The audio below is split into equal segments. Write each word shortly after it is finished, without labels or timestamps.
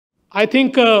I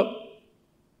think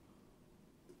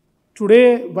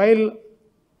today, while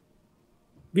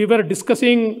we were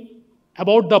discussing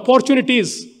about the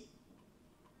opportunities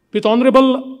with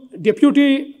Honorable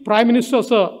Deputy Prime Minister,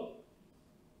 sir,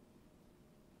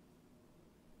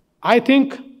 I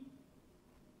think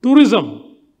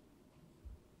tourism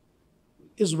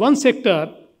is one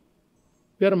sector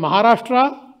where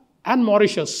Maharashtra and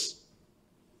Mauritius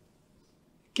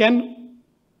can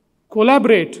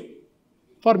collaborate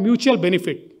for mutual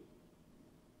benefit.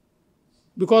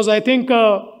 Because I think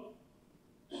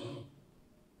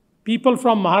people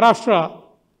from Maharashtra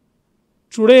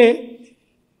today,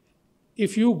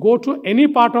 if you go to any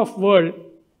part of world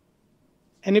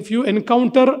and if you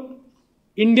encounter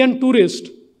Indian tourists,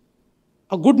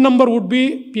 a good number would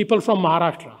be people from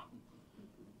Maharashtra.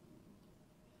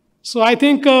 So I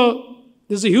think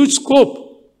there's a huge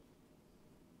scope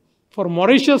for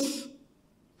Mauritius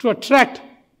to attract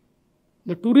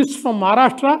the tourists from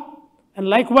Maharashtra, and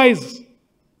likewise,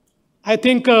 I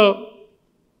think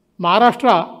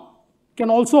Maharashtra can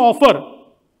also offer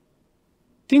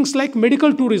things like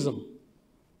medical tourism,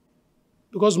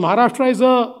 because Maharashtra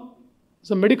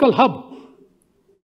is a medical hub.